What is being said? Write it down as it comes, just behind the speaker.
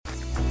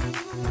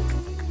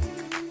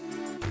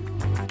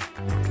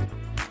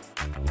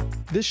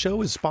This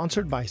show is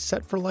sponsored by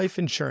Set for Life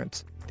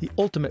Insurance, the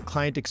ultimate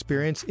client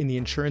experience in the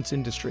insurance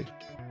industry.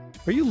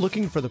 Are you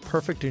looking for the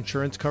perfect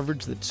insurance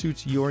coverage that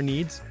suits your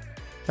needs?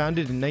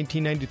 Founded in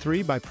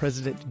 1993 by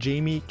President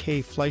Jamie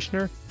K.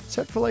 Fleischner,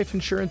 Set for Life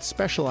Insurance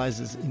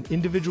specializes in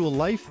individual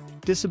life,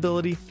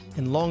 disability,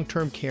 and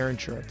long-term care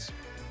insurance.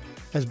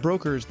 As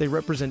brokers, they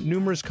represent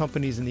numerous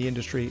companies in the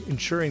industry,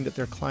 ensuring that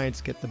their clients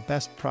get the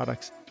best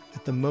products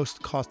at the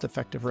most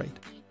cost-effective rate.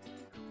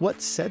 What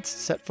sets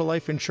Set for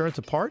Life Insurance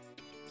apart?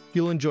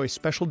 You'll enjoy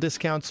special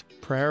discounts,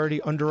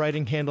 priority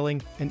underwriting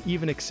handling, and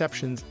even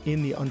exceptions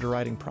in the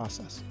underwriting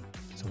process.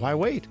 So why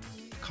wait?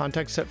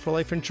 Contact Set for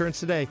Life Insurance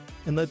today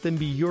and let them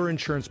be your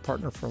insurance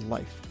partner for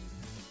life.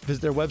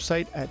 Visit their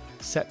website at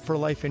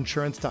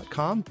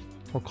setforlifeinsurance.com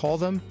or call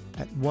them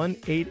at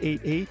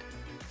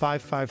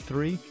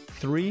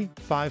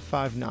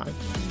 1-888-553-3559.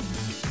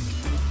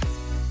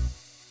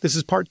 This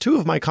is part 2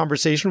 of my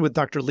conversation with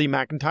Dr. Lee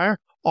McIntyre,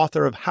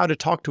 author of How to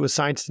Talk to a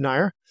Science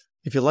Denier.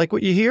 If you like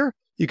what you hear,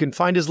 you can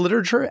find his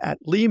literature at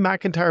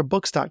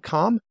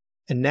leemcintyrebooks.com.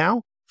 And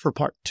now for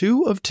part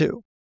 2 of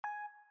 2.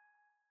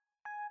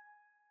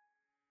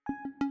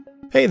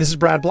 Hey, this is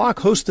Brad Block,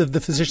 host of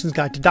The Physician's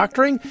Guide to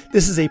Doctoring.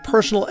 This is a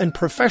personal and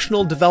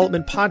professional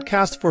development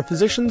podcast for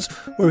physicians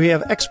where we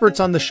have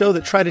experts on the show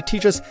that try to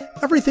teach us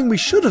everything we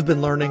should have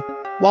been learning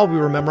while we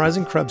were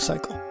memorizing Krebs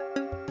cycle.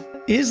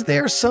 Is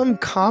there some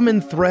common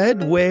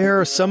thread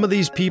where some of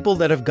these people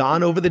that have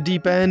gone over the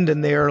deep end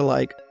and they're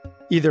like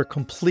either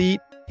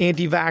complete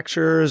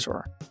anti-vaxxers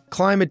or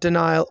climate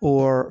denial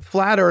or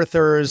flat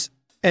earthers,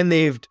 and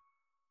they've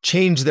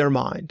changed their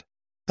mind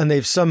and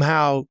they've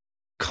somehow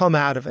come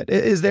out of it?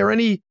 Is there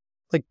any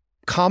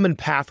common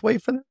pathway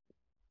for them?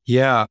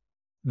 Yeah.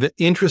 The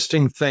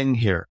interesting thing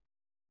here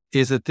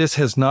is that this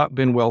has not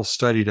been well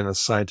studied in the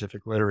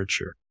scientific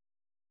literature.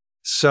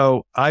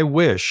 So I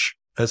wish,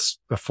 as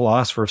a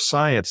philosopher of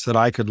science, that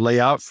I could lay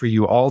out for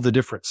you all the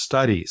different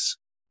studies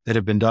that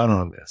have been done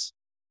on this.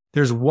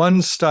 There's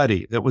one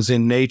study that was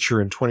in Nature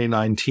in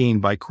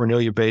 2019 by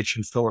Cornelia Bache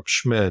and Philip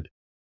Schmid,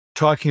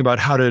 talking about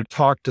how to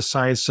talk to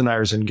science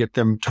deniers and get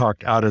them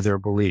talked out of their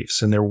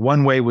beliefs. And their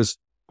one way was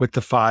with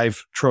the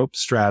 5 trope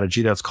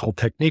strategy, that's called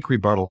technique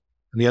rebuttal.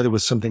 And the other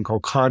was something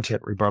called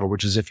content rebuttal,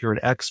 which is if you're an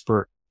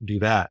expert, do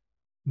that.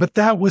 But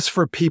that was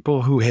for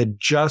people who had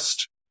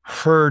just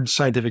heard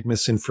scientific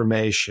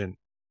misinformation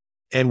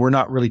and were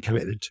not really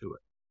committed to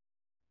it.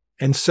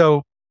 And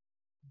so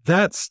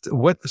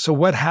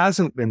what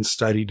hasn't been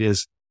studied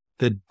is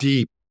the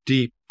deep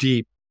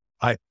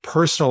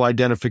personal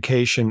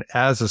identification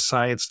as a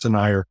science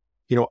denier.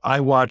 I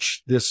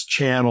watch this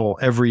channel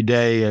every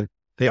day and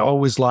they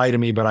always lie to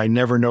me, but I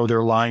never know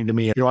they're lying to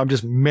me. I'm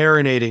just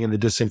marinating in the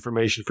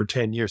disinformation for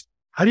 10 years.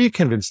 How do you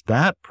convince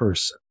that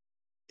person?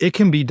 It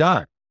can be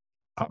done.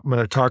 I'm going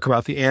to talk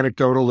about the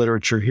anecdotal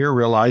literature here,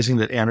 realizing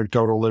that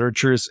anecdotal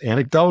literature is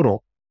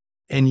anecdotal.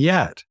 And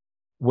yet,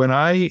 when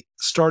I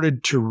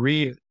started to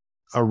read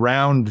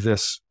around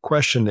this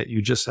question that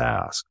you just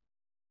asked,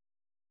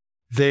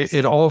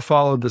 it all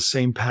followed the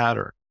same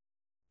pattern.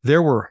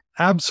 There were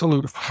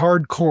absolute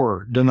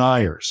hardcore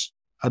deniers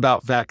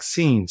about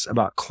vaccines,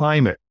 about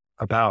climate,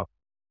 about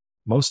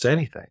most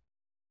anything.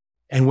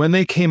 And when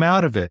they came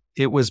out of it,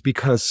 it was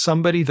because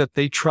somebody that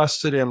they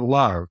trusted and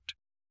loved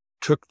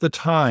took the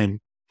time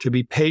to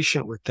be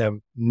patient with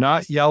them,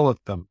 not yell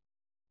at them,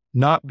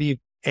 not be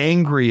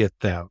angry at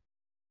them,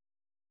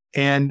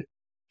 and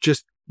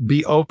just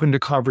be open to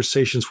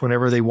conversations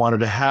whenever they wanted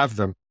to have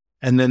them,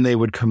 and then they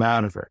would come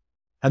out of it.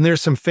 And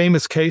there's some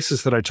famous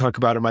cases that I talk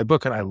about in my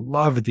book, and I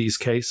love these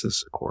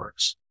cases, of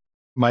course.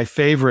 My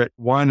favorite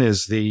one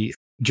is the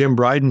Jim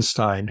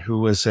Bridenstine, who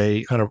was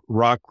a kind of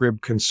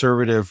rock-ribbed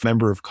conservative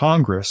member of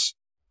Congress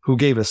who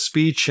gave a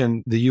speech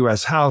in the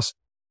U.S. House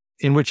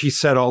in which he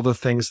said all the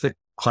things that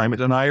climate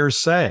deniers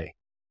say.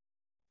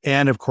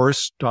 And of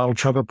course, Donald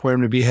Trump appointed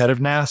him to be head of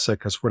NASA,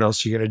 because what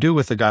else are you going to do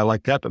with a guy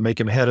like that but make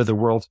him head of the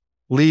world's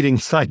leading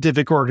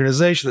scientific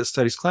organization that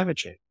studies climate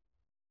change?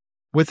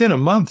 Within a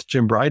month,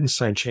 Jim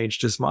Bridenstine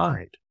changed his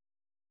mind.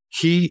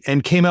 He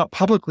came out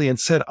publicly and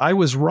said, I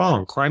was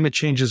wrong. Climate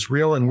change is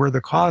real and we're the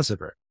cause of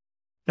it.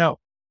 Now,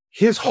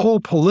 his whole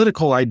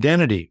political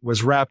identity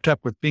was wrapped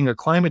up with being a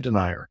climate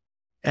denier.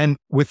 And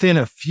within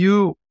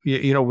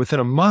within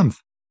a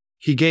month,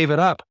 he gave it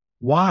up.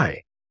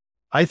 Why?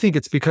 I think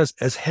it's because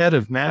as head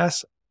of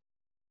NASA,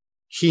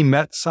 he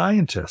met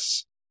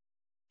scientists.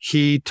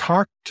 He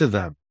talked to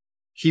them.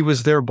 He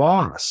was their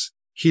boss.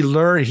 He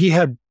learned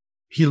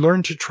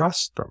to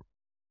trust them.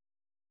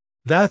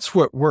 That's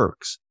what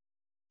works.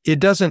 It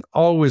doesn't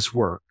always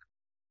work,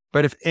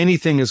 but if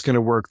anything is going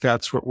to work,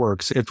 that's what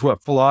works. It's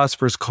what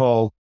philosophers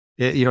call,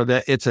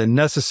 that it's a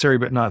necessary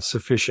but not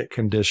sufficient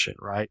condition,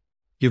 right?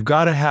 You've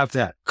got to have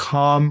that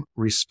calm,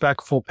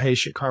 respectful,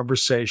 patient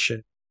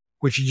conversation,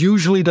 which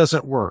usually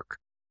doesn't work.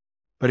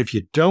 But if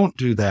you don't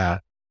do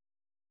that,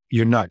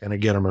 you're not going to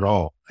get them at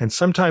all. And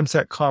sometimes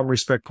that calm,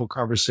 respectful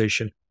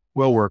conversation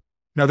will work.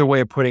 Another way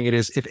of putting it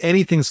is, if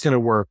anything's going to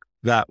work,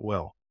 that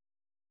will.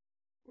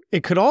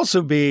 It could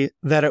also be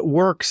that it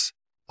works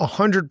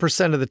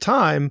 100% of the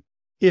time,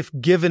 if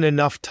given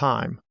enough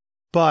time.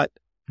 But,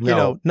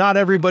 No. not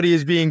everybody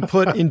is being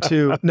put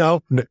into,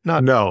 no.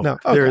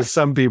 Okay. There are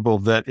some people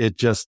that it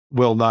just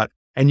will not.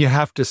 And you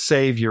have to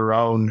save your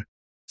own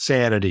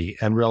sanity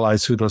and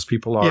realize who those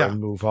people are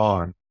and move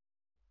on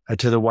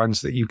to the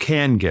ones that you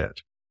can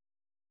get.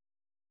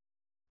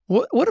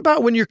 What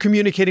about when you're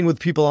communicating with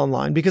people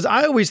online? Because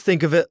I always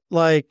think of it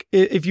like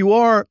if you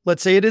are,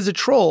 let's say it is a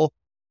troll,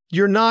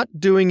 you're not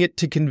doing it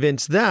to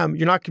convince them.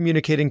 You're not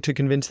communicating to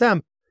convince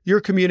them. You're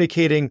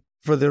communicating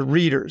for the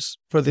readers,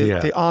 for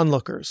the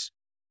onlookers,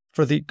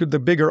 for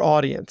the bigger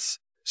audience.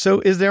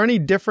 So is there any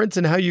difference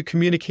in how you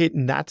communicate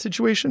in that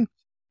situation?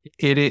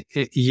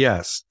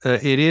 Yes.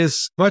 It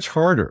is much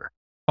harder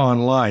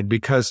online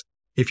because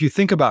if you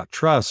think about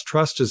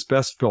trust is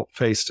best built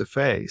face to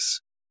face.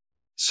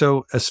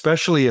 So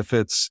especially if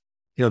it's,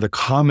 the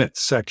comment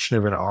section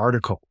of an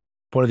article,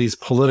 one of these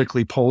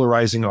politically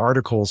polarizing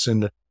articles in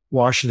the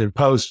Washington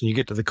Post, and you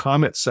get to the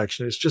comment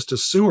section, it's just a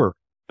sewer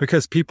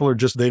because people are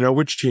they know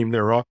which team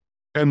they're on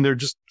and they're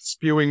just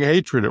spewing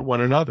hatred at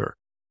one another.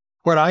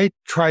 What I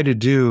try to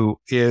do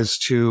is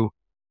to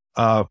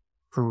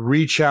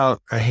reach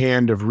out a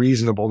hand of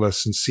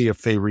reasonableness and see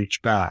if they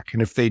reach back.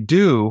 And if they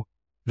do,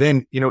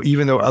 then,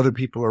 even though other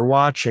people are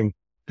watching,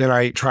 then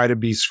I try to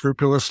be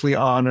scrupulously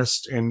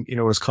honest and,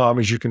 as calm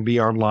as you can be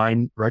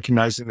online,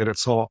 recognizing that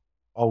it's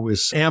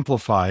always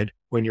amplified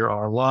when you're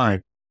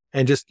online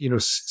and just,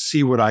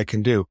 see what I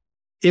can do.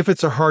 If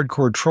it's a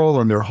hardcore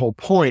troll and their whole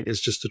point is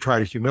just to try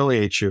to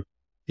humiliate you,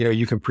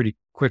 you can pretty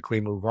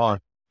quickly move on.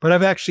 But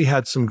I've actually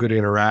had some good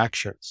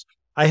interactions.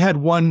 I had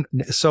one,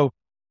 so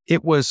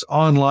it was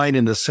online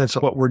in the sense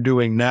of what we're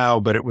doing now,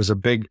 but it was a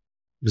big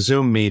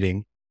Zoom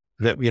meeting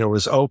that,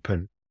 was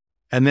open.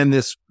 And then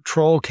this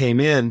troll came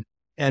in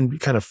and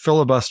kind of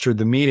filibustered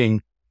the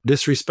meeting,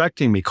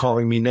 disrespecting me,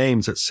 calling me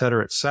names, et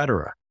cetera, et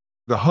cetera.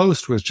 The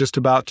host was just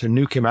about to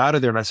nuke him out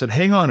of there. And I said,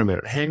 hang on a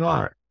minute, hang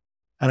on.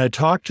 And I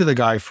talked to the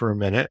guy for a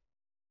minute,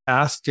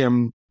 asked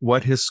him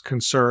what his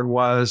concern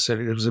was,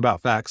 and it was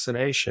about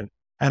vaccination.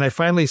 And I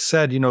finally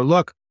said,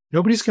 look,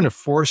 nobody's going to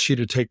force you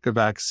to take the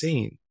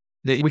vaccine.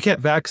 We can't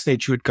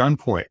vaccinate you at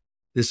gunpoint.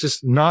 It's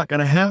just not going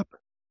to happen.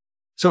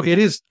 So it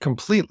is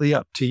completely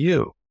up to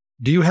you.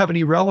 Do you have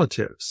any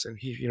relatives? And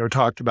he,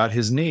 talked about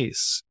his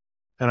niece.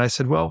 And I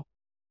said, well,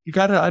 you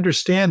got to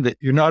understand that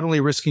you're not only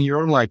risking your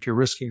own life, you're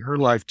risking her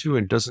life too.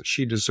 And doesn't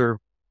she deserve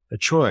a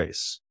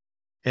choice?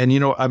 And,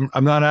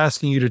 I'm not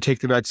asking you to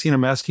take the vaccine.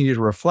 I'm asking you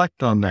to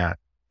reflect on that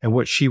and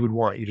what she would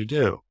want you to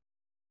do.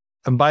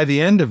 And by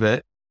the end of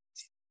it,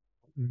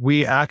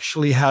 we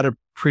actually had a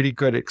pretty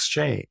good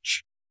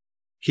exchange.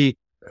 He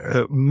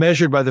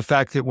measured by the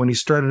fact that when he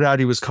started out,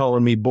 he was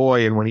calling me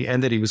boy. And when he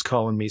ended, he was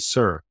calling me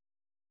sir,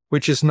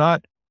 which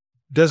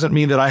doesn't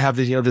mean that I have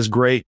this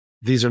great,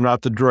 these are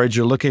not the droids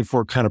you're looking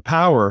for kind of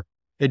power.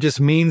 It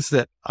just means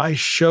that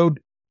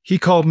he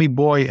called me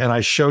boy and I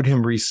showed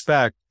him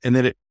respect, and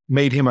then it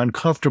made him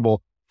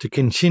uncomfortable to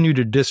continue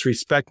to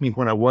disrespect me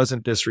when I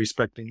wasn't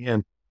disrespecting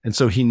him. And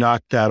so he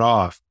knocked that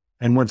off.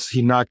 And once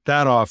he knocked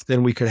that off,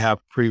 then we could have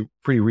pretty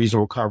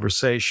reasonable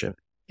conversation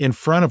in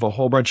front of a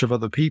whole bunch of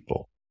other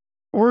people.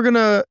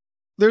 There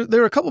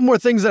are a couple more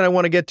things that I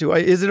want to get to.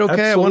 Is it okay?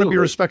 Absolutely. I want to be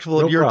respectful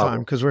of your problem. time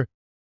because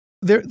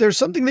there's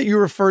something that you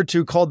referred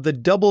to called the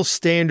double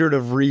standard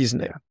of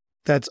reasoning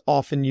that's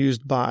often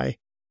used by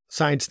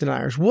science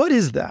deniers. What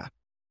is that?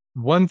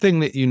 One thing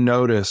that you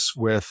notice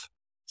with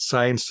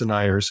science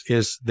deniers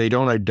is they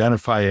don't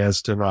identify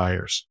as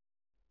deniers.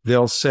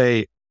 They'll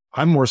say,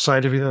 I'm more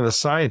scientific than the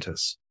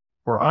scientists,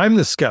 or I'm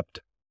the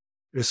skeptic.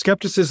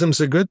 Skepticism's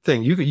a good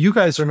thing. You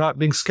guys are not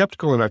being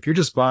skeptical enough. You're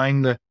just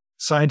buying the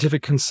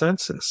scientific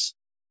consensus.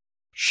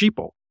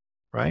 Sheeple,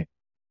 right?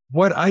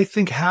 What I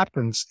think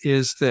happens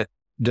is that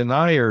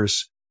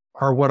deniers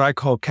are what I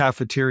call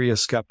cafeteria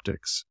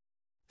skeptics.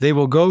 They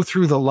will go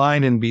through the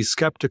line and be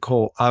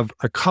skeptical of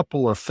a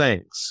couple of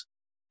things,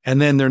 and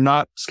then they're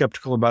not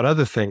skeptical about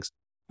other things,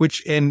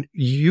 and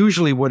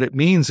usually what it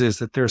means is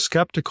that they're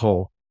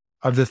skeptical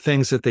of the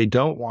things that they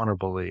don't want to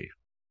believe.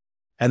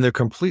 And they're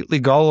completely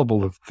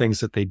gullible of things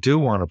that they do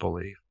want to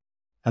believe.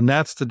 And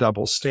that's the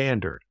double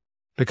standard,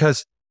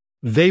 because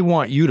they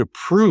want you to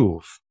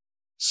prove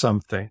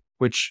something,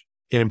 which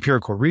in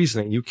empirical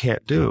reasoning you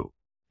can't do.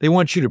 They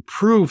want you to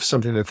prove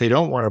something that they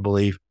don't want to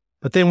believe.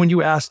 But then when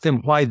you ask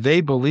them why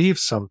they believe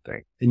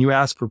something and you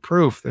ask for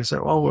proof, they say,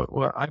 oh,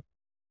 well,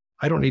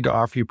 I don't need to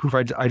offer you proof.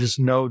 I just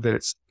know that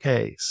it's the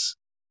case.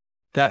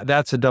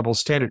 That's a double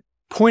standard.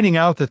 Pointing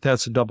out that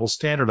that's a double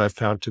standard I've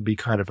found to be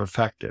kind of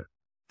effective.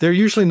 They're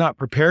usually not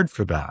prepared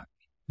for that.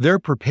 They're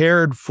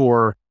prepared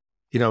for,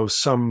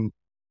 some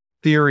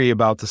theory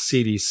about the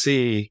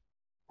CDC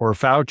or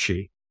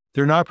Fauci.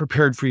 They're not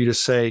prepared for you to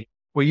say,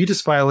 well, you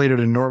just violated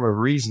a norm of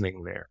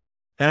reasoning there.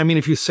 And I mean,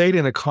 if you say it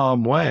in a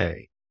calm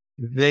way,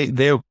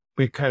 they'll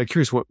be kind of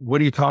curious.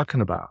 What are you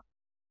talking about?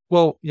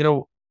 Well,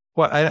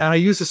 I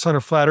used this on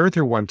a flat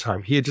earther one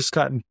time. He had just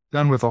gotten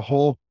done with a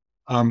whole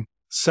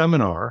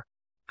seminar,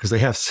 because they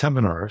have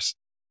seminars,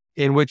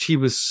 in which he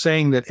was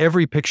saying that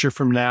every picture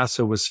from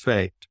NASA was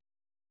faked.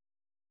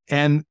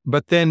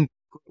 But then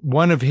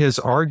one of his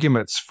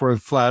arguments for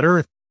flat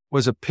Earth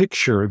was a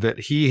picture that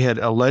he had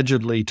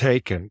allegedly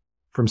taken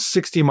from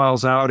 60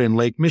 miles out in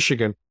Lake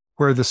Michigan,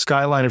 where the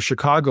skyline of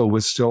Chicago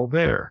was still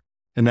there.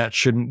 And that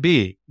shouldn't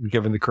be,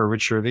 given the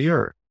curvature of the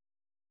Earth.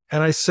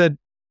 And I said,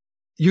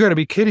 you got to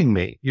be kidding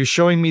me. You're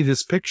showing me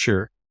this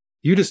picture.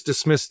 You just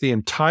dismissed the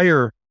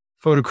entire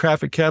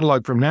photographic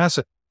catalog from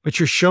NASA, but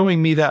you're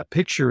showing me that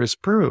picture as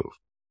proof.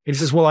 And he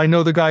says, well, I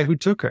know the guy who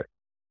took it.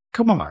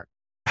 Come on.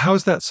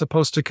 How's that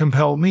supposed to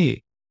compel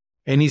me?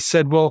 And he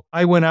said, well,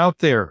 I went out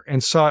there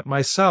and saw it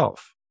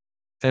myself.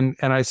 And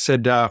I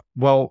said,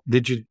 well,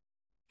 do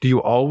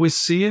you always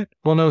see it?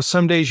 Well, no,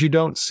 some days you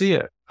don't see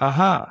it.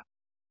 Aha.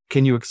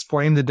 Can you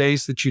explain the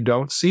days that you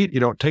don't see it? You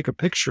don't take a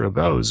picture of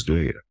those, do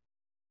you?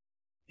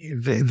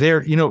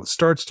 There, it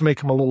starts to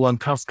make him a little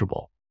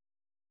uncomfortable.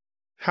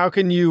 How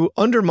can you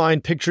undermine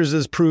pictures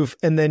as proof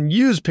and then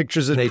use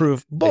pictures as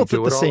proof both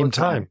at the same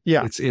time?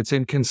 Yeah. It's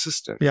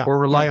inconsistent. Yeah. Or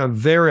rely on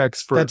their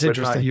expert, That's but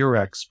interesting. not your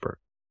expert.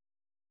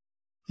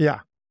 Yeah.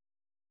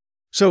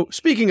 So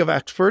speaking of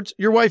experts,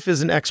 your wife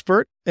is an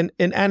expert, an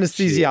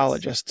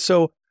anesthesiologist.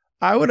 So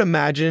I would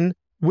imagine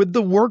with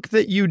the work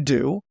that you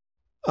do,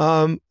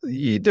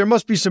 there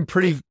must be some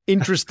pretty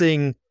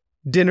interesting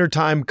dinner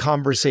time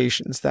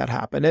conversations that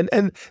happen.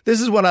 And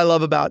this is what I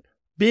love about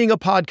being a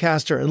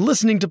podcaster and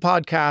listening to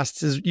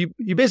podcasts is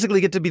you basically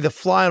get to be the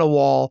fly on a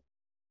wall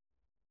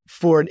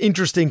for an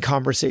interesting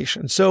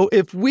conversation. So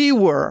if we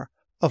were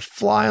a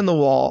fly on the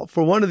wall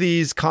for one of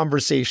these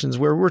conversations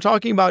where we're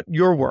talking about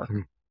your work,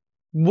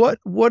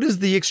 what is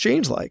the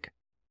exchange like?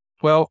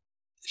 Well,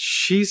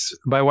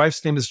 my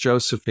wife's name is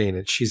Josephine,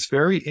 and she's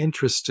very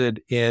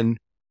interested in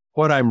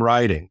what I'm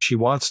writing. She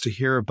wants to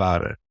hear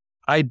about it.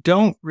 I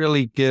don't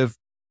really give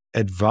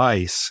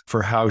advice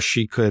for how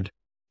she could,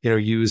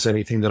 use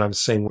anything that I'm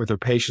saying with her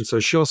patients. So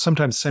she'll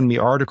sometimes send me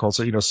articles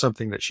or,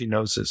 something that she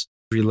knows is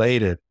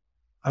related.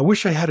 I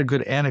wish I had a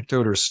good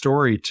anecdote or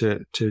story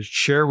to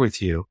share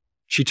with you.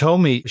 She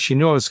told me she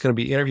knew I was going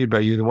to be interviewed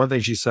by you. The one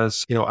thing she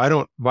says, I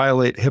don't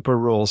violate HIPAA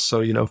rules.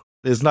 So,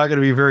 there's not going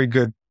to be very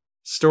good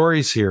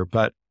stories here.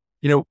 But,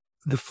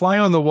 the fly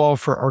on the wall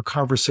for our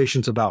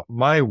conversations about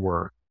my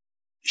work,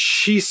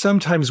 she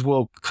sometimes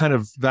will kind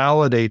of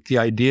validate the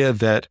idea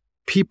that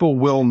people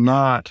will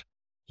not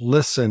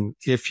listen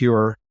if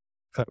you're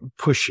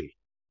pushy.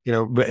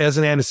 But as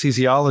an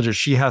anesthesiologist,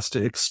 she has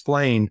to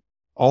explain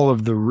all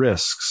of the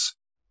risks.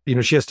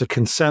 She has to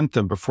consent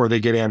them before they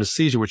get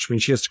anesthesia, which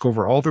means she has to go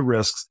over all the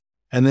risks.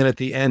 And then at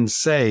the end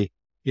say,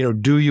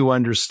 do you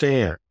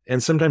understand?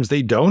 And sometimes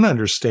they don't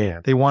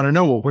understand. They want to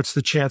know, well, what's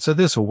the chance of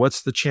this? Or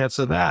what's the chance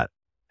of that?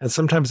 And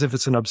sometimes if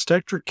it's an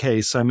obstetric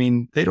case,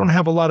 they don't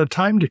have a lot of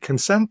time to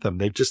consent them.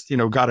 They've just,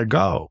 got to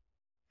go.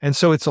 And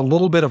so it's a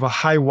little bit of a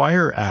high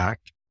wire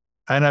act.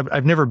 And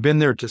I've never been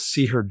there to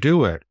see her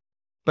do it.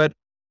 But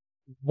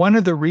one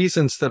of the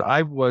reasons that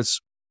I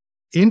was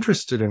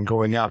interested in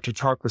going out to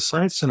talk with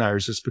science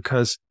deniers is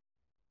because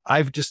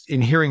I've just,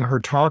 in hearing her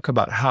talk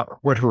about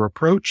what her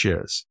approach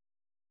is,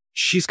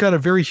 she's got a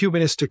very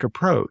humanistic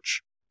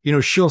approach.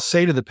 She'll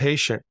say to the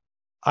patient,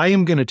 I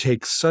am going to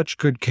take such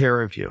good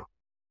care of you,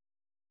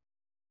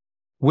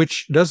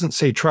 which doesn't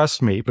say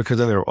trust me, because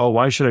they're, oh,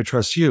 why should I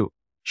trust you?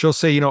 She'll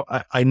say,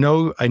 I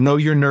know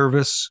you're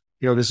nervous.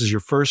 This is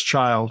your first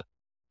child.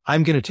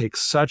 I'm going to take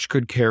such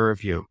good care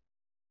of you.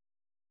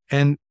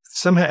 And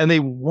they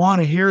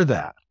want to hear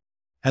that.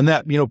 And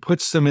that,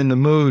 puts them in the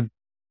mood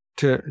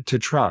to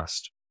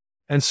trust.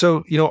 And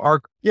so,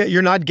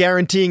 you're not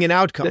guaranteeing an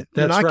outcome.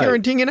 You're not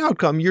guaranteeing an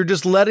outcome. You're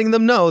just letting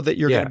them know that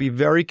you're going to be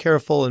very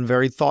careful and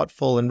very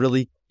thoughtful and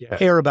really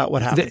care about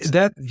what happens.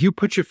 That you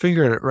put your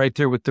finger in it right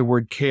there with the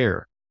word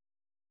care.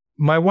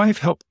 My wife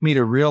helped me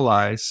to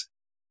realize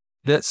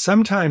that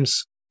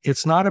sometimes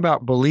it's not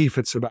about belief,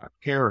 it's about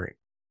caring.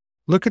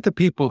 Look at the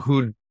people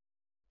who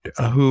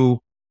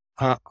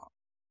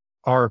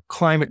are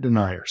climate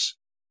deniers.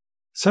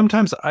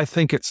 Sometimes I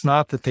think it's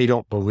not that they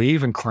don't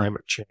believe in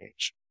climate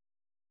change.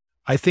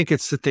 I think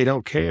it's that they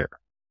don't care.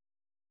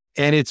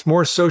 And it's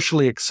more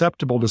socially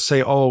acceptable to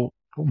say, oh,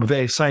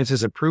 science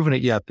hasn't proven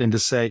it yet, than to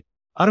say,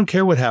 I don't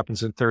care what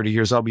happens in 30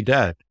 years, I'll be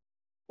dead.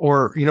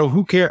 Or,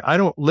 who cares? I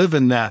don't live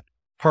in that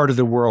part of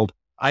the world.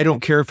 I don't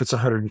care if it's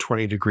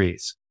 120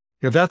 degrees.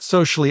 That's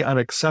socially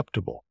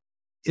unacceptable.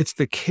 It's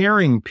the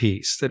caring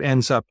piece that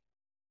ends up,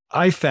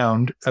 I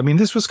found,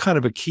 this was kind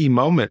of a key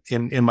moment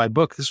in my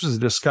book. This was a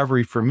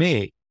discovery for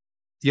me.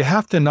 You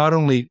have to not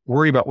only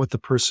worry about what the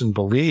person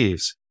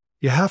believes,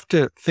 you have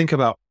to think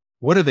about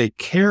what do they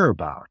care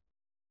about.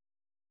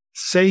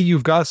 Say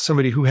you've got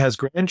somebody who has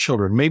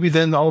grandchildren. Maybe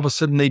then all of a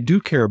sudden they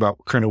do care about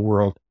what kind of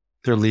world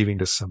they're leaving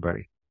to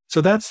somebody. So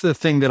that's the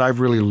thing that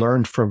I've really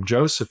learned from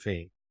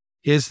Josephine,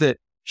 is that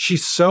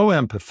she's so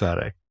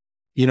empathetic,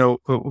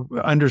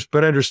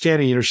 but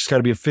understanding, she's got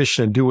to be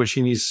efficient and do what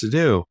she needs to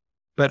do.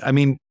 But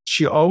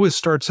she always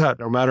starts out,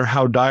 no matter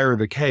how dire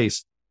the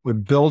case,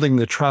 with building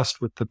the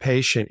trust with the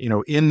patient,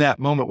 in that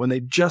moment when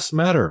they just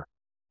met her.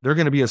 They're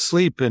going to be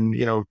asleep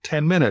in,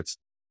 10 minutes.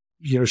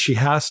 She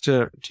has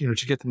to,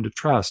 to get them to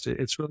trust.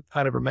 It's really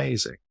kind of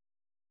amazing.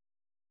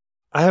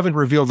 I haven't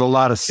revealed a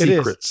lot of It is.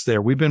 secrets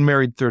there. We've been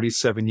married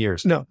 37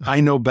 years. No.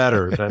 I know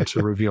better than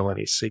to reveal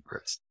any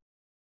secrets.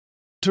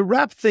 To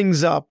wrap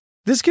things up,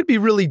 this could be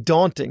really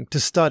daunting to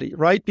study,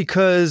 right?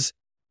 Because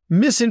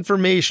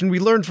misinformation, we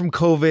learned from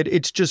COVID,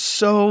 it's just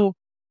so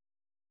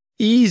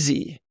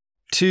easy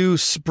to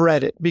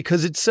spread it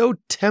because it's so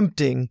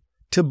tempting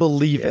to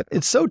believe it.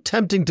 It's so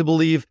tempting to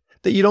believe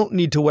that you don't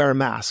need to wear a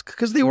mask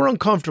because they were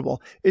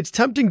uncomfortable. It's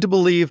tempting to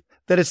believe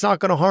that it's not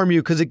going to harm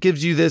you because it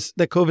gives you this,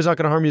 that COVID is not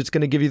going to harm you. It's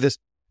going to give you this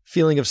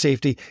feeling of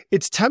safety.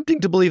 It's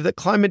tempting to believe that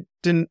climate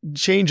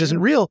change isn't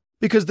real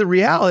because the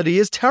reality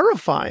is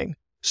terrifying.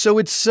 So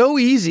it's so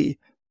easy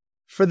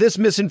for this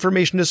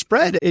misinformation to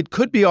spread. It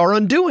could be our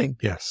undoing.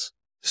 Yes.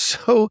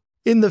 So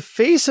in the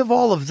face of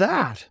all of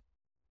that,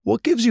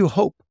 what gives you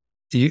hope?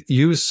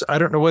 I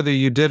don't know whether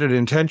you did it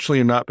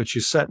intentionally or not, but you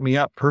set me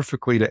up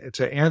perfectly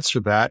to answer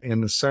that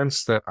in the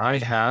sense that I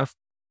have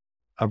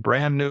a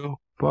brand new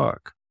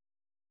book.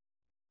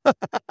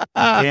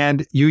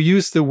 And you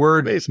use the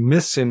word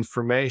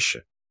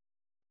misinformation.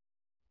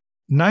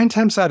 9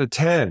 times out of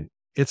 10,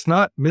 it's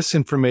not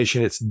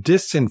misinformation, it's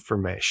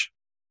disinformation,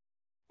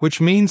 which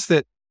means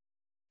that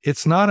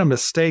it's not a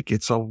mistake,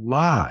 it's a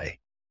lie.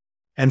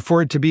 And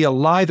for it to be a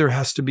lie, there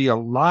has to be a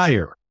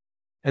liar.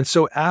 And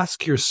so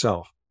ask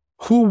yourself,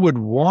 who would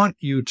want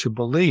you to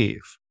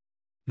believe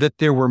that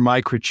there were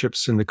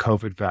microchips in the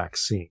COVID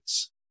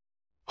vaccines?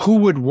 Who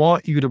would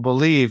want you to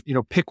believe,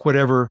 pick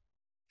whatever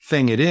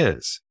thing it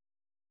is?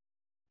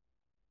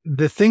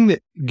 The thing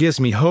that gives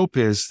me hope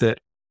is that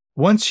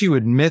once you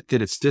admit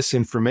that it's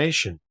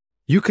disinformation,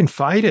 you can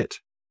fight it.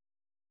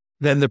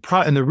 And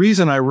the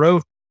reason I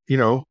wrote,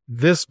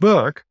 this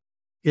book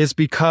is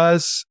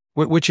because,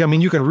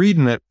 you can read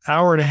in an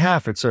hour and a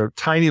half. It's a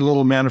tiny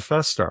little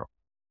manifesto.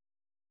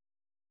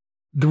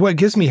 What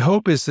gives me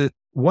hope is that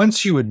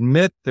once you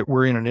admit that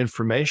we're in an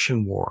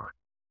information war,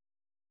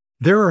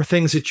 there are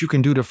things that you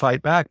can do to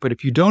fight back. But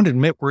if you don't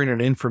admit we're in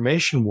an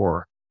information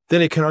war,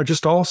 then it can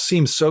just all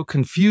seem so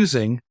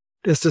confusing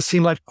as to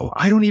seem like,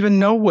 I don't even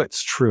know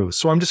what's true.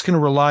 So I'm just going to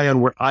rely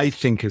on what I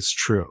think is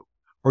true,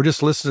 or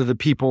just listen to the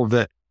people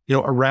that,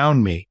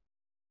 around me.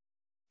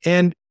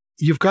 And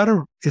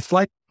it's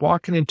like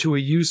walking into a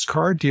used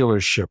car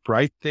dealership,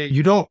 right?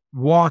 You don't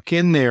walk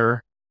in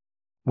there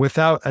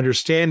without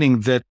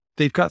understanding that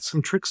they've got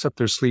some tricks up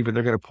their sleeve and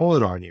they're going to pull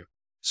it on you.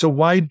 So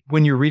why,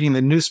 when you're reading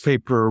the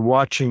newspaper or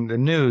watching the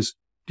news,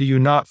 do you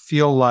not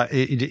feel like, do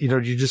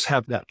you just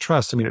have that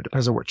trust? It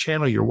depends on what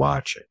channel you're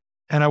watching.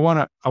 And I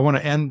want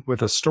to end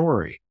with a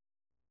story.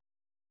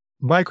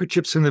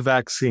 Microchips in the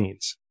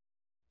vaccines.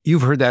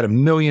 You've heard that a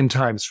million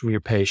times from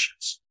your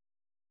patients.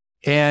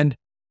 And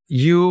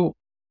you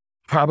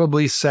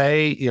probably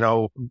say,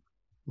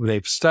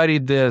 they've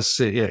studied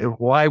this.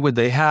 Why would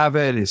they have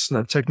it?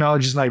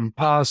 Technology's not even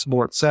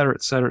possible, et cetera,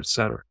 et cetera, et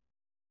cetera.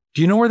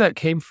 Do you know where that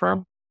came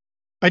from?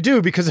 I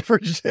do, because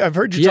I've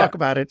heard you talk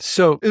about it.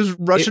 So it was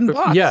Russian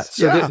bots. Yeah.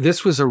 So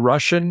this was a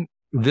Russian.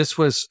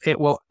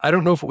 I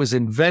don't know if it was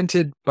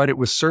invented, but it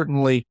was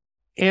certainly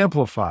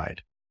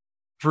amplified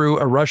through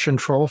a Russian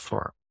troll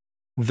farm.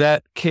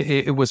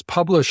 It was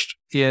published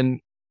in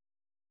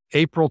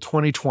April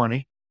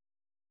 2020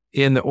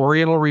 in the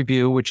Oriental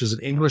Review, which is an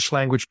English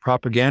language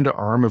propaganda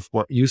arm of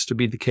what used to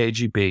be the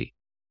KGB.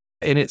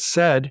 And it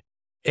said,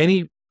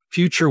 any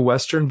future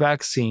Western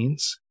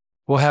vaccines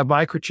will have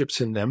microchips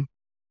in them,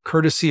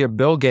 courtesy of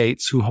Bill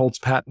Gates, who holds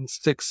patent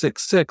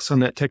 666 on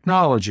that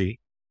technology.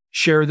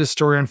 Share this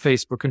story on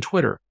Facebook and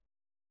Twitter.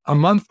 A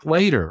month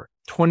later,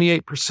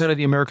 28% of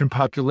the American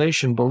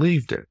population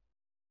believed it.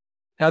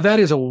 Now, that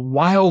is a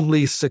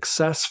wildly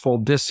successful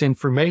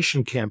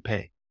disinformation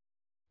campaign.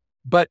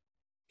 But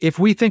if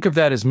we think of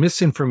that as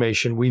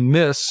misinformation, we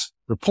miss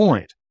the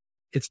point.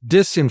 It's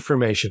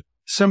disinformation.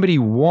 Somebody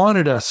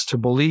wanted us to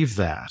believe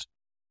that.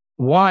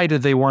 Why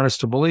did they want us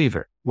to believe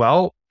it?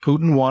 Well,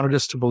 Putin wanted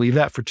us to believe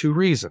that for 2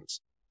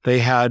 reasons. They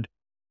had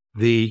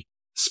the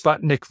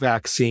Sputnik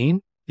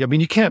vaccine.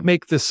 You can't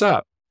make this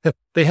up.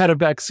 They had a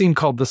vaccine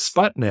called the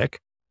Sputnik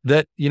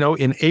that,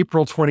 in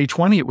April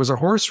 2020, it was a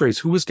horse race.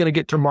 Who was going to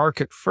get to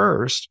market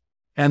first?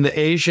 And the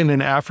Asian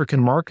and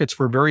African markets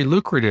were very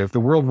lucrative. The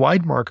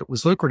worldwide market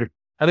was lucrative.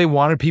 And they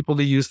wanted people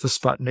to use the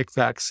Sputnik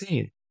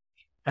vaccine.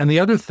 And the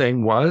other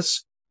thing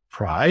was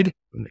pride.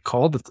 And they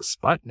called it the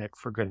Sputnik,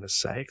 for goodness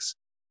sakes.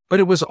 But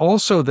it was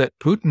also that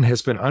Putin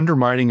has been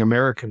undermining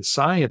American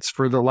science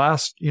for the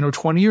last,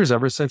 20 years,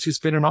 ever since he's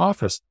been in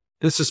office.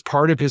 This is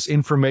part of his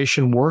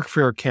information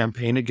warfare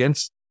campaign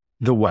against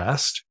the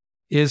West,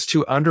 is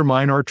to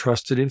undermine our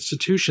trusted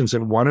institutions.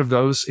 And one of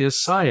those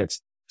is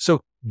science.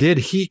 So did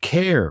he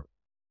care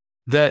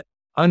that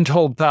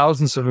untold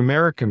thousands of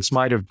Americans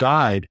might have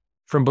died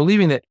from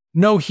believing that?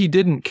 No, he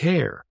didn't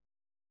care.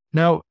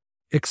 Now,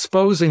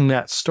 exposing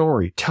that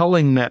story,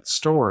 telling that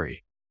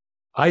story,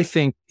 I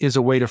think is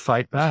a way to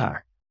fight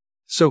back.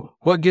 So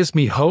what gives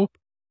me hope?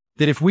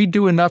 That if we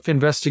do enough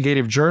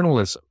investigative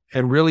journalism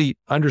and really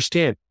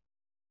understand,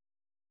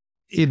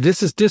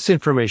 this is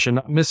disinformation,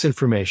 not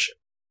misinformation.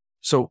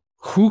 So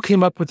who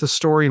came up with the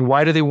story and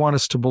why do they want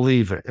us to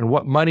believe it? And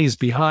what money's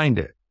behind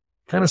it?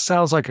 kind of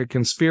sounds like a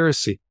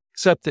conspiracy,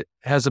 except it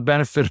has a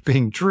benefit of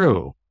being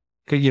true.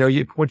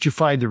 Once you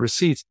find the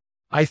receipts,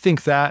 I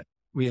think that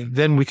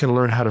then we can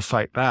learn how to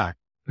fight back,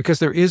 because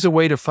there is a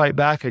way to fight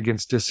back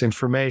against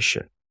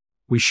disinformation.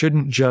 We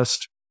shouldn't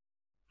just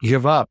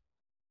give up.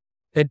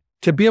 And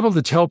to be able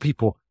to tell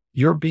people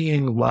you're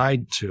being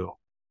lied to,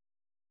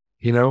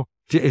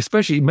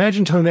 especially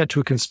imagine telling that to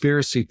a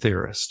conspiracy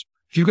theorist.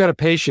 If you've got a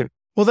patient.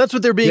 Well, that's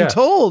what they're being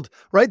told,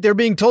 right? They're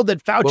being told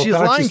that Fauci is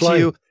lying to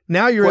you.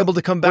 Now you're able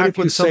to come back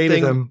with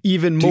something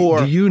even more.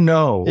 Do you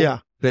know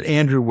that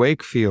Andrew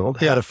Wakefield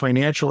had a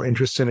financial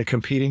interest in a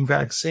competing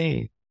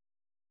vaccine?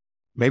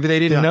 Maybe they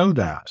didn't know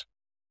that.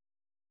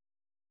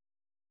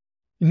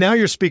 Now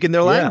you're speaking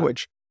their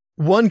language.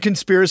 One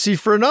conspiracy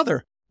for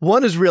another.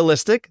 One is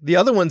realistic. The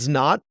other one's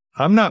not.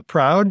 I'm not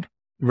proud,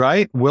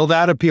 right? Will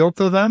that appeal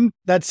to them?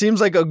 That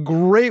seems like a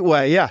great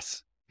way.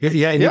 Yes.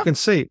 Yeah. And you can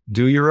see,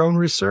 do your own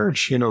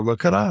research,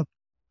 look it up.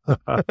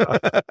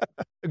 A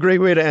great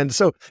way to end.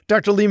 So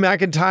Dr. Lee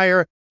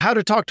McIntyre, How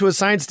to Talk to a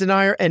Science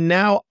Denier, and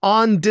now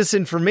On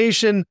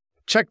Disinformation.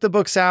 Check the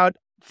books out.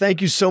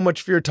 Thank you so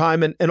much for your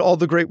time and all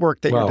the great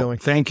work that you're doing.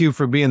 Thank you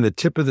for being the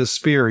tip of the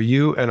spear.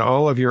 You and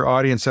all of your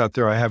audience out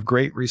there, I have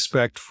great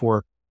respect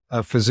for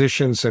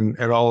physicians and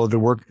all of the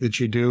work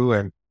that you do.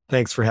 And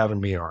thanks for having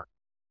me on.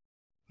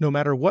 No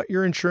matter what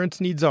your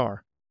insurance needs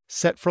are,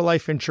 Set for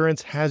Life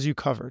Insurance has you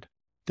covered.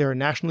 They're a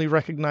nationally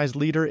recognized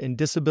leader in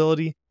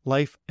disability,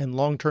 life, and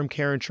long-term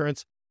care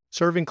insurance,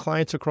 serving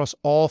clients across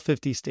all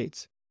 50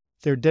 states.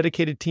 Their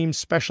dedicated team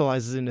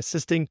specializes in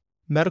assisting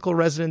medical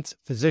residents,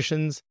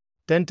 physicians,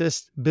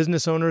 dentists,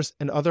 business owners,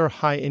 and other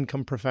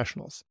high-income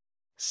professionals.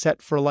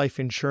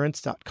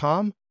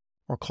 Setforlifeinsurance.com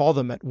or call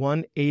them at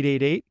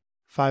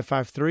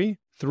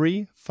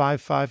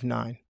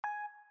 1-888-553-3559.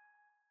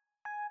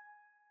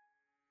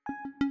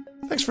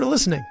 Thanks for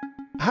listening.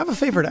 I have a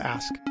favor to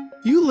ask.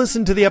 You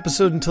listened to the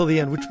episode until the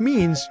end, which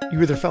means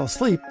you either fell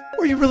asleep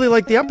or you really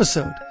liked the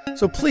episode.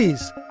 So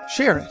please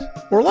share it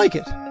or like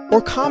it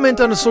or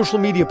comment on a social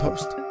media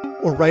post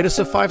or write us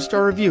a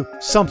 5-star review.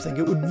 Something.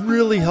 It would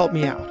really help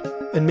me out.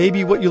 And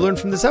maybe what you learned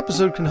from this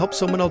episode can help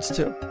someone else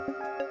too.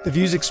 The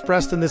views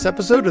expressed in this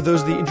episode are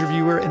those of the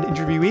interviewer and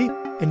interviewee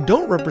and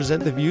don't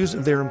represent the views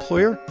of their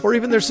employer or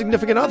even their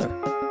significant other,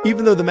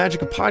 even though the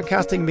magic of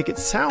podcasting make it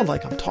sound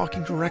like I'm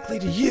talking directly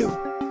to you.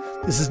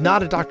 This is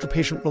not a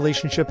doctor-patient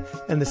relationship,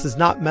 and this is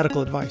not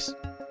medical advice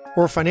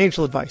or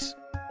financial advice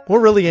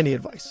or really any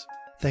advice.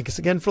 Thank us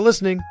again for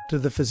listening to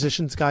The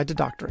Physician's Guide to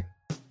Doctoring.